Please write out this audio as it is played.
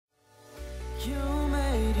You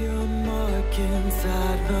made your mark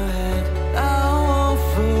inside my head. I won't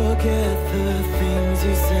forget the things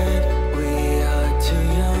you said. We are too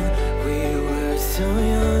young, we were so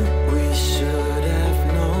young. We should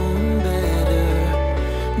have known better.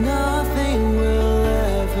 Nothing will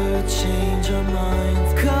ever change our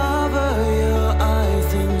minds. Cover your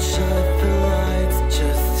eyes and shut the lights.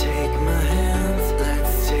 Just take my hands,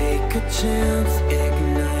 let's take a chance.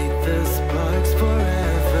 Ignite the sparks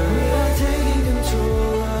forever. We are taking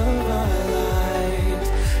control of our lives.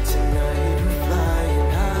 Tonight we're flying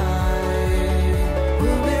high.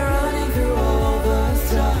 We'll be running through all the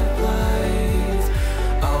stoplights.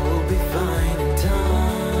 All will be fine in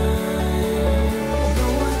time. No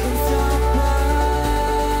one can stop us.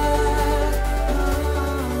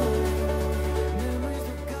 Memories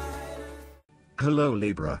will guide us. Hello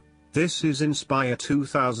Libra. This is Inspire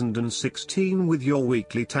 2016 with your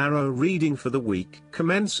weekly tarot reading for the week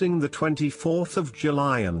commencing the 24th of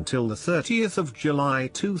July until the 30th of July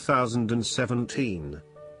 2017.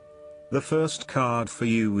 The first card for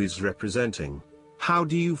you is representing, how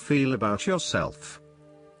do you feel about yourself?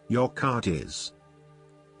 Your card is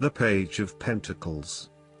the Page of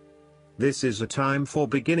Pentacles. This is a time for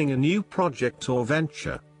beginning a new project or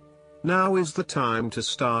venture. Now is the time to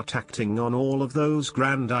start acting on all of those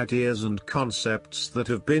grand ideas and concepts that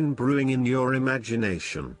have been brewing in your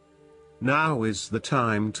imagination. Now is the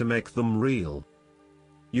time to make them real.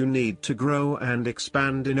 You need to grow and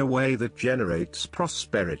expand in a way that generates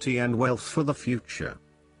prosperity and wealth for the future.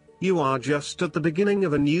 You are just at the beginning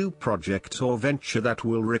of a new project or venture that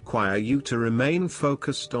will require you to remain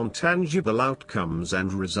focused on tangible outcomes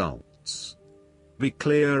and results. Be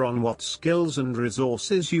clear on what skills and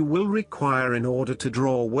resources you will require in order to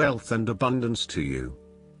draw wealth and abundance to you.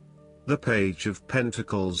 The Page of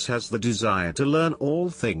Pentacles has the desire to learn all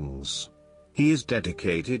things. He is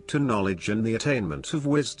dedicated to knowledge and the attainment of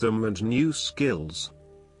wisdom and new skills.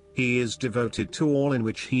 He is devoted to all in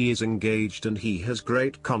which he is engaged, and he has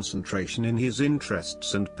great concentration in his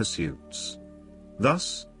interests and pursuits.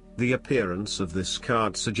 Thus, the appearance of this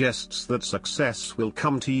card suggests that success will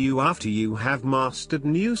come to you after you have mastered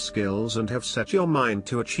new skills and have set your mind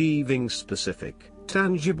to achieving specific,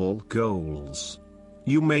 tangible goals.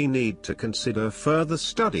 You may need to consider further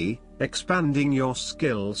study, expanding your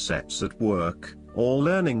skill sets at work, or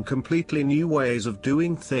learning completely new ways of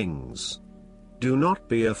doing things. Do not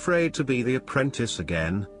be afraid to be the apprentice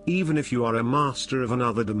again, even if you are a master of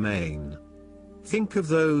another domain. Think of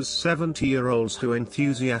those 70-year-olds who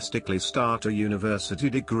enthusiastically start a university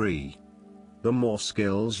degree. The more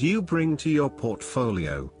skills you bring to your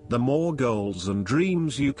portfolio, the more goals and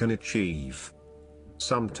dreams you can achieve.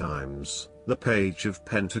 Sometimes, the Page of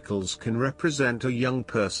Pentacles can represent a young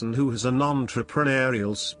person who has an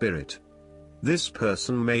entrepreneurial spirit. This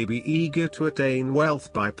person may be eager to attain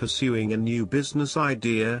wealth by pursuing a new business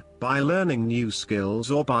idea, by learning new skills,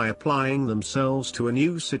 or by applying themselves to a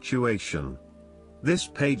new situation. This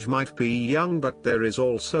page might be young, but there is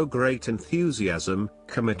also great enthusiasm,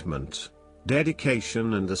 commitment,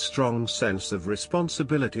 dedication, and a strong sense of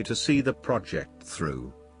responsibility to see the project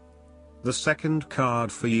through. The second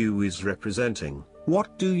card for you is representing,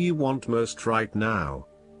 what do you want most right now?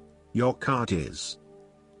 Your card is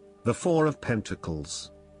the Four of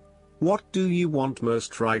Pentacles. What do you want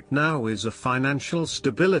most right now is a financial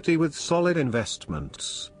stability with solid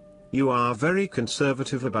investments. You are very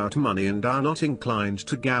conservative about money and are not inclined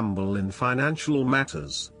to gamble in financial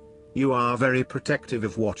matters. You are very protective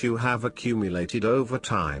of what you have accumulated over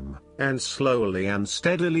time, and slowly and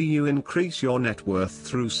steadily you increase your net worth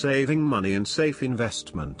through saving money and safe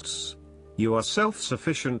investments. You are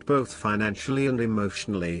self-sufficient both financially and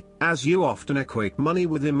emotionally, as you often equate money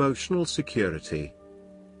with emotional security.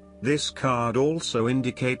 This card also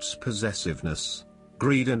indicates possessiveness,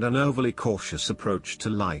 greed, and an overly cautious approach to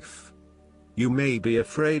life. You may be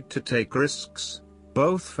afraid to take risks,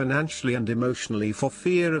 both financially and emotionally, for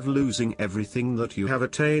fear of losing everything that you have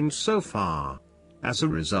attained so far. As a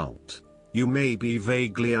result, you may be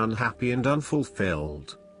vaguely unhappy and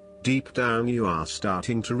unfulfilled. Deep down you are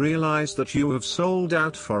starting to realize that you have sold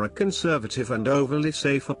out for a conservative and overly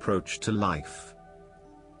safe approach to life.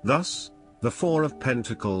 Thus, the Four of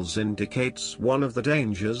Pentacles indicates one of the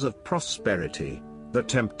dangers of prosperity, the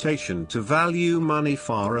temptation to value money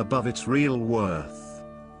far above its real worth.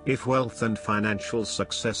 If wealth and financial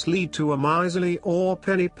success lead to a miserly or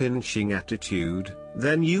penny-pinching attitude,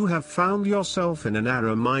 then you have found yourself in a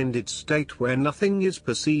narrow-minded state where nothing is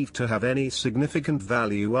perceived to have any significant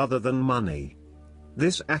value other than money.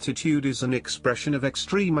 This attitude is an expression of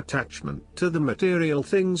extreme attachment to the material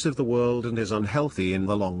things of the world and is unhealthy in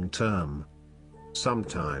the long term.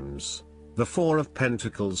 Sometimes, The Four of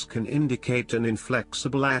Pentacles can indicate an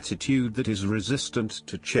inflexible attitude that is resistant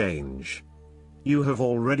to change. You have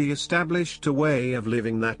already established a way of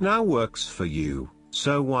living that now works for you,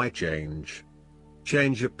 so why change?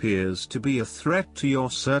 Change appears to be a threat to your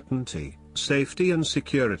certainty, safety and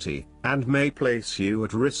security, and may place you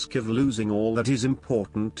at risk of losing all that is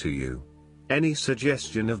important to you. Any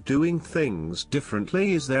suggestion of doing things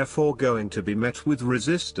differently is therefore going to be met with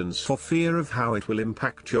resistance for fear of how it will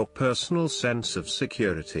impact your personal sense of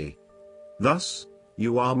security. Thus,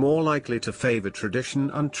 you are more likely to favor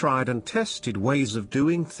tradition and tried and tested ways of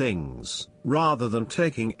doing things, rather than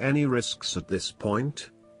taking any risks at this point.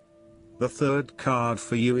 The third card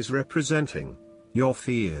for you is representing your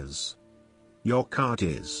fears. Your card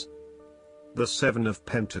is the Seven of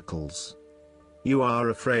Pentacles. You are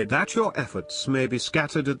afraid that your efforts may be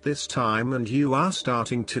scattered at this time, and you are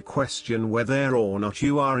starting to question whether or not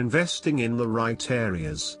you are investing in the right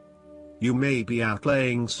areas. You may be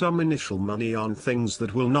outlaying some initial money on things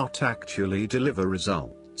that will not actually deliver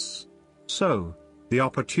results. So, the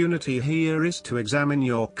opportunity here is to examine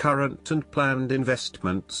your current and planned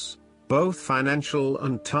investments, both financial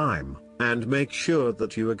and time, and make sure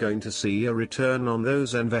that you are going to see a return on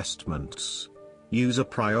those investments. Use a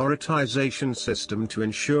prioritization system to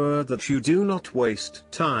ensure that you do not waste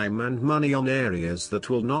time and money on areas that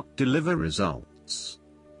will not deliver results.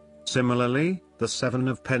 Similarly, the Seven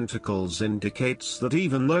of Pentacles indicates that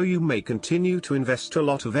even though you may continue to invest a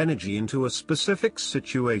lot of energy into a specific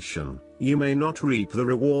situation, you may not reap the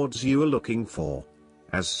rewards you are looking for.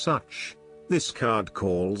 As such, this card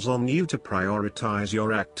calls on you to prioritize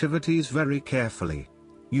your activities very carefully.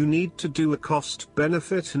 You need to do a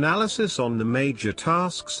cost-benefit analysis on the major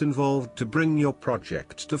tasks involved to bring your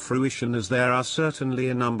project to fruition, as there are certainly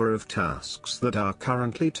a number of tasks that are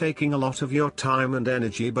currently taking a lot of your time and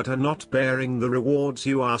energy but are not bearing the rewards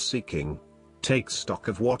you are seeking. Take stock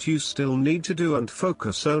of what you still need to do and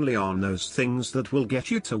focus only on those things that will get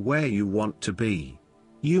you to where you want to be.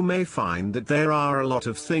 You may find that there are a lot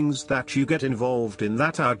of things that you get involved in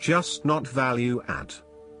that are just not value add.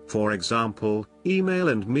 For example, email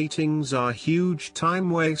and meetings are huge time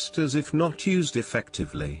wasters if not used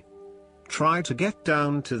effectively. Try to get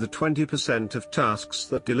down to the 20% of tasks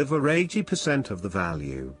that deliver 80% of the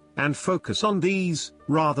value, and focus on these,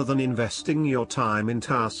 rather than investing your time in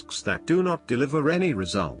tasks that do not deliver any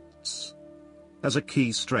results. As a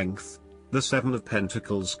key strength, the Seven of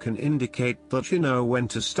Pentacles can indicate that you know when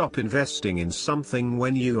to stop investing in something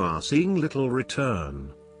when you are seeing little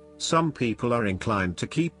return. Some people are inclined to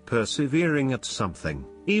keep persevering at something,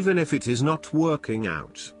 even if it is not working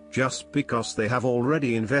out, just because they have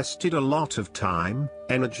already invested a lot of time,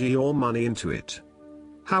 energy or money into it.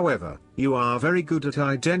 However, you are very good at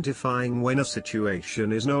identifying when a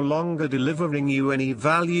situation is no longer delivering you any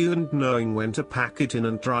value and knowing when to pack it in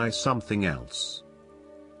and try something else.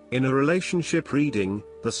 In a relationship reading,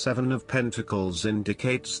 the Seven of Pentacles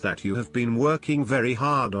indicates that you have been working very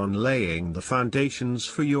hard on laying the foundations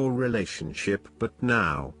for your relationship, but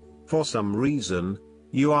now, for some reason,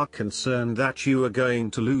 you are concerned that you are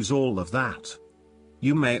going to lose all of that.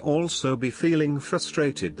 You may also be feeling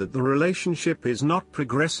frustrated that the relationship is not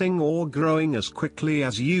progressing or growing as quickly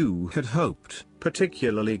as you had hoped,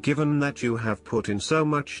 particularly given that you have put in so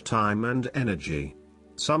much time and energy.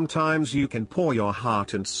 Sometimes you can pour your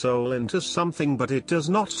heart and soul into something, but it does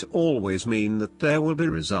not always mean that there will be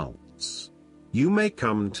results. You may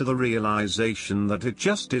come to the realization that it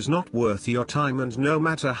just is not worth your time, and no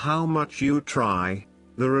matter how much you try,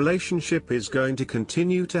 the relationship is going to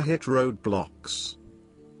continue to hit roadblocks.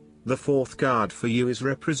 The fourth card for you is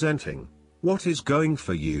representing what is going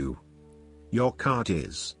for you. Your card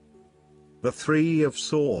is the Three of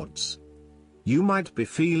Swords. You might be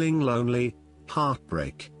feeling lonely,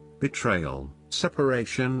 heartbreak, betrayal,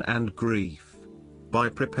 separation and grief. By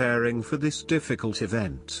preparing for this difficult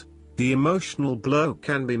event, the emotional blow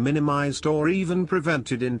can be minimized or even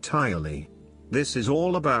prevented entirely. This is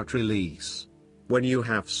all about release. When you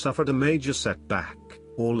have suffered a major setback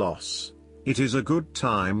or loss, it is a good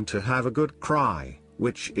time to have a good cry,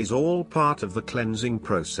 which is all part of the cleansing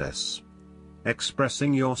process.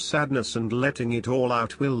 Expressing your sadness and letting it all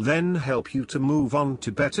out will then help you to move on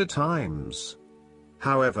to better times.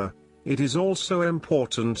 However, it is also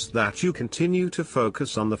important that you continue to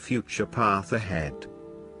focus on the future path ahead.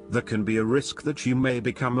 There can be a risk that you may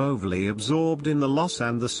become overly absorbed in the loss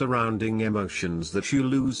and the surrounding emotions that you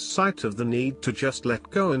lose sight of the need to just let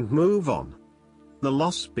go and move on. The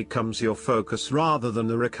loss becomes your focus rather than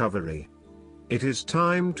the recovery. It is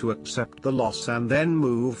time to accept the loss and then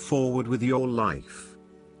move forward with your life.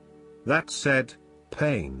 That said,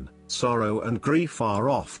 pain, Sorrow and grief are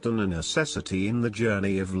often a necessity in the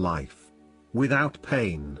journey of life. Without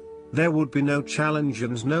pain, there would be no challenge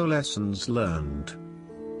and no lessons learned.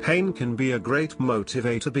 Pain can be a great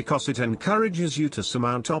motivator because it encourages you to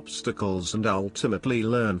surmount obstacles and ultimately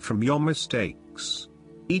learn from your mistakes.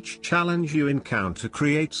 Each challenge you encounter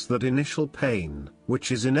creates that initial pain,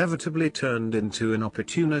 which is inevitably turned into an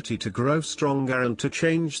opportunity to grow stronger and to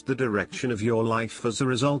change the direction of your life as a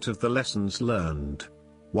result of the lessons learned.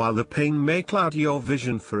 While the pain may cloud your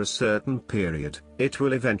vision for a certain period, it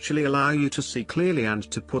will eventually allow you to see clearly and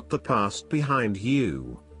to put the past behind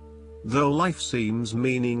you. Though life seems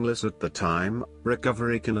meaningless at the time,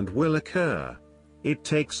 recovery can and will occur. It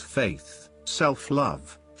takes faith,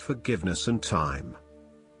 self-love, forgiveness and time.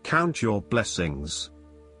 Count your blessings.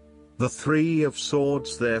 The Three of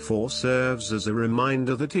Swords therefore serves as a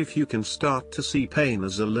reminder that if you can start to see pain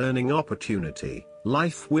as a learning opportunity,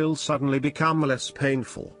 life will suddenly become less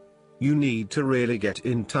painful. You need to really get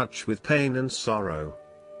in touch with pain and sorrow.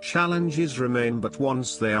 Challenges remain, but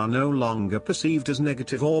once they are no longer perceived as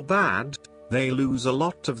negative or bad, they lose a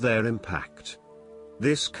lot of their impact.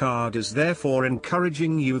 This card is therefore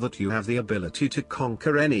encouraging you that you have the ability to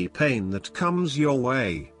conquer any pain that comes your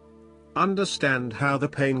way. Understand how the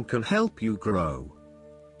pain can help you grow.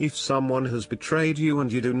 If someone has betrayed you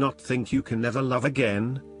and you do not think you can never love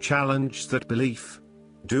again, challenge that belief.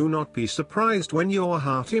 Do not be surprised when your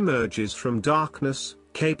heart emerges from darkness,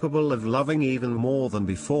 capable of loving even more than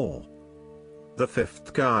before. The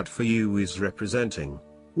fifth card for you is representing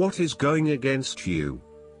what is going against you.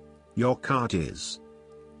 Your card is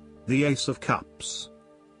the Ace of Cups.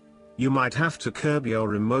 You might have to curb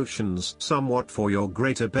your emotions somewhat for your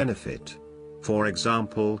greater benefit. For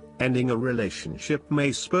example, ending a relationship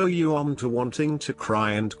may spur you on to wanting to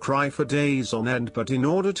cry for days on end, but in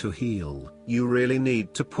order to heal, you really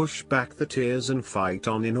need to push back the tears and fight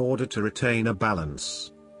on in order to retain a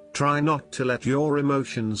balance. Try not to let your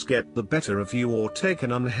emotions get the better of you or take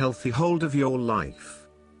an unhealthy hold of your life.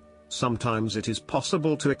 Sometimes it is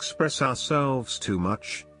possible to express ourselves too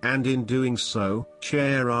much, and in doing so,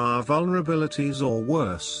 share our vulnerabilities or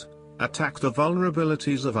worse, attack the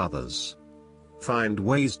vulnerabilities of others. Find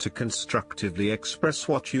ways to constructively express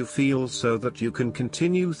what you feel so that you can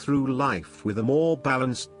continue through life with a more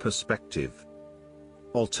balanced perspective.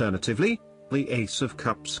 Alternatively, the Ace of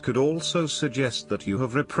Cups could also suggest that you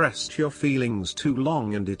have repressed your feelings too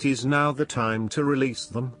long and it is now the time to release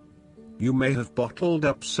them. You may have bottled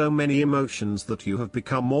up so many emotions that you have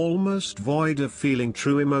become almost void of feeling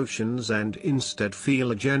true emotions and instead feel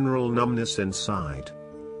a general numbness inside.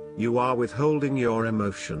 You are withholding your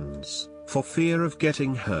emotions for fear of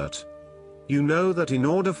getting hurt. You know that in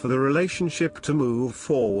order for the relationship to move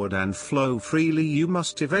forward and flow freely, you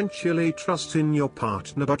must eventually trust in your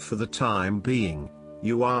partner, but for the time being,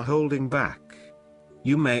 you are holding back.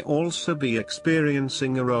 You may also be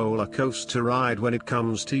experiencing a roller coaster ride when it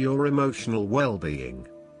comes to your emotional well-being.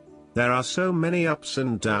 There are so many ups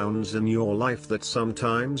and downs in your life that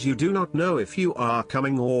sometimes you do not know if you are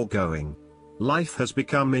coming or going. Life has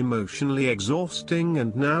become emotionally exhausting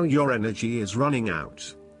and now your energy is running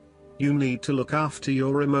out. You need to look after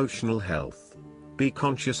your emotional health. Be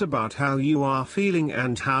conscious about how you are feeling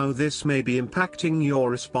and how this may be impacting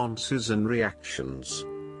your responses and reactions.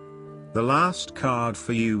 The last card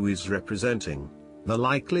for you is representing the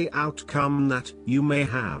likely outcome that you may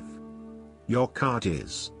have. Your card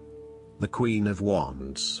is the Queen of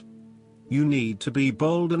Wands. You need to be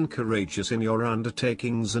bold and courageous in your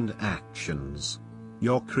undertakings and actions.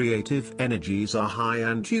 Your creative energies are high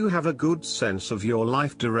and you have a good sense of your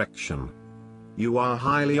life direction. You are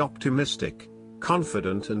highly optimistic,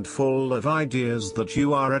 confident and full of ideas that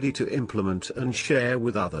you are ready to implement and share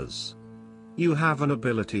with others. You have an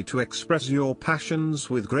ability to express your passions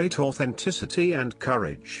with great authenticity and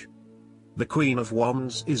courage. The Queen of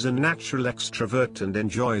Wands is a natural extrovert and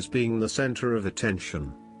enjoys being the center of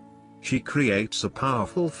attention. She creates a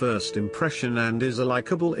powerful first impression and is a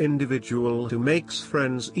likable individual who makes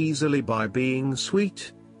friends easily by being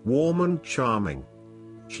sweet, warm and charming.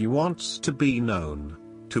 She wants to be known,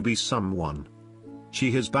 to be someone. She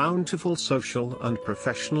has bountiful social and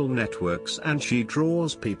professional networks and she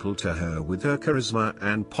draws people to her with her charisma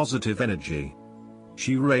and positive energy.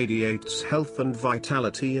 She radiates health and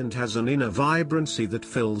vitality and has an inner vibrancy that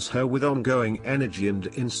fills her with ongoing energy and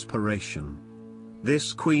inspiration.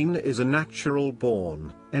 This queen is a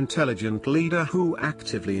natural-born, intelligent leader who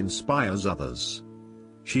actively inspires others.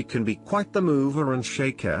 She can be quite the mover and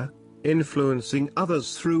shaker, influencing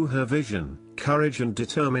others through her vision, courage and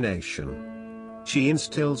determination. She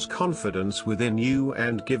instills confidence within you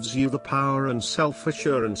and gives you the power and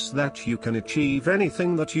self-assurance that you can achieve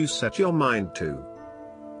anything that you set your mind to.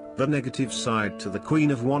 The negative side to the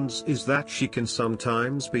Queen of Wands is that she can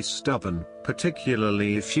sometimes be stubborn,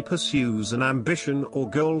 particularly if she pursues an ambition or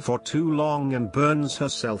goal for too long and burns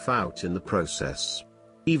herself out in the process.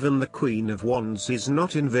 Even the Queen of Wands is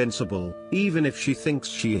not invincible, even if she thinks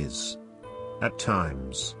she is. At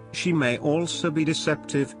times, she may also be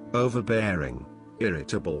deceptive, overbearing,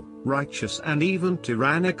 irritable, righteous and even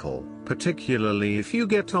tyrannical, particularly if you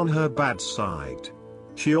get on her bad side.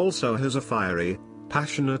 She also has a fiery,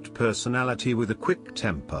 passionate personality with a quick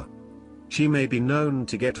temper. She may be known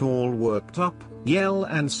to get all worked up, yell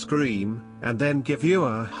and scream, and then give you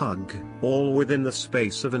a hug, all within the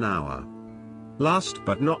space of an hour. Last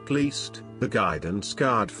but not least, the guidance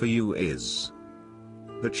card for you is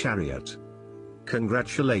the Chariot.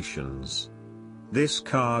 Congratulations! This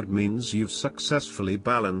card means you've successfully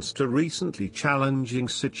balanced a recently challenging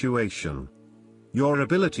situation. Your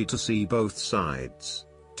ability to see both sides,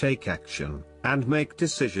 take action, and make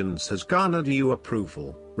decisions has garnered you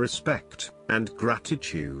approval, respect, and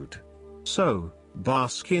gratitude. So,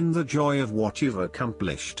 bask in the joy of what you've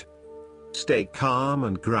accomplished. Stay calm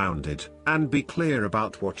and grounded, and be clear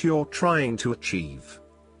about what you're trying to achieve.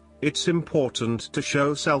 It's important to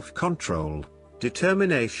show self-control,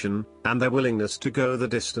 determination, and the willingness to go the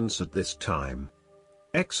distance at this time.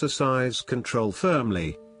 Exercise control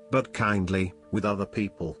firmly, but kindly, with other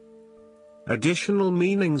people. Additional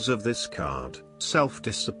meanings of this card: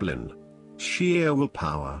 self-discipline, sheer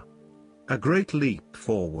willpower, a great leap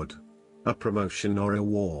forward, a promotion or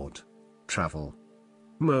award, travel,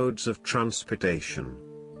 modes of transportation.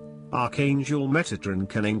 Archangel Metatron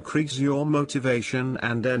can increase your motivation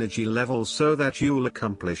and energy levels so that you'll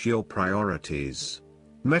accomplish your priorities.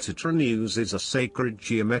 Metatron uses a sacred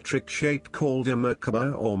geometric shape called a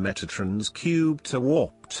Merkaba or Metatron's cube to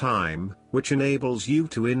warp time, which enables you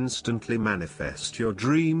to instantly manifest your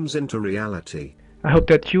dreams into reality. I hope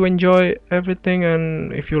that you enjoy everything,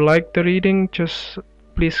 and if you like the reading, just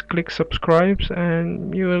please click subscribe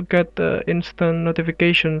and you will get instant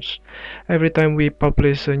notifications every time we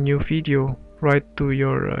publish a new video right to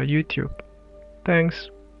your YouTube.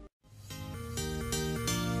 Thanks.